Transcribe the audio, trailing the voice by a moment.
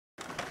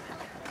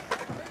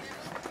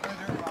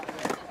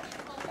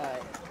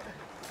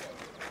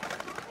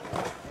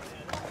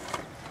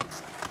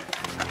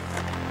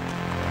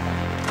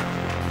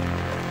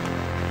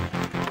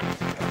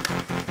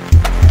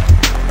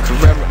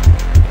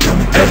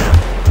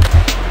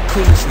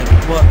coolest nigga,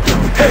 what?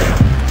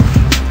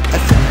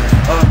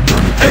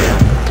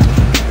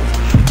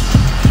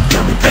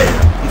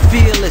 I'm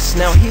fearless,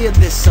 now hear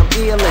this, I'm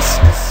earless,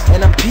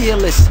 and I'm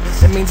peerless.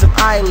 That means I'm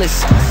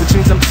eyeless, which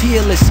means I'm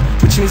tearless,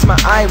 which means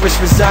my iris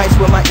resides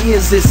where my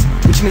ears is,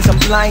 which means I'm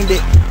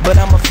blinded, but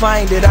I'ma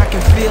find it. I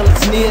can feel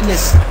its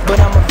nearness, but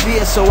I'm a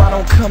veer so I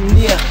don't come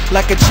near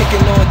like a chicken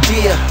or a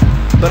deer.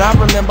 But I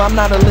remember I'm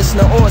not a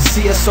listener or a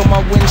seer, so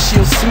my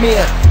windshield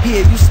smear.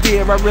 Here you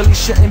steer, I really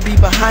shouldn't be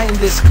behind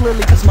this,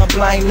 clearly cause my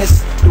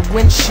blindness. The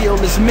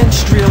windshield is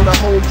minstrel, the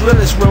whole grill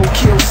is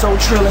roadkill, so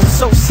trill and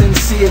so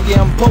sincere.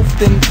 Yeah, I'm both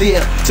in there.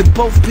 Took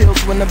both pills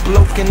when the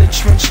bloke in the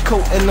trench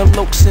coat and the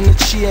lokes in the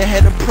chair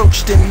had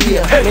approached him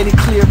here. Made it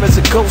clear as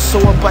a ghost, so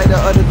a biter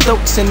of the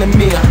throats in the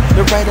mirror.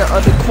 The writer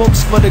of the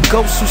quotes for the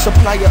ghost, who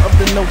supplier of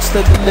the notes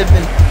to the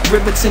living.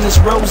 Rivets in his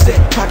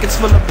rosette, pockets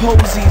full of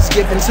posies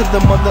given to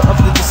the mother of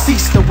the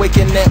deceased.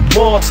 Awaken that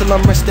wall till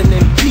I'm resting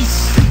in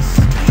peace.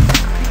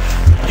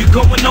 You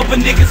going over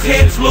niggas'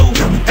 heads, Lou.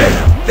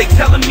 They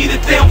telling me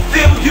that they don't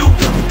feel you.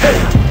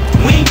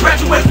 We ain't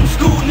graduated from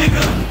school,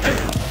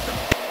 nigga.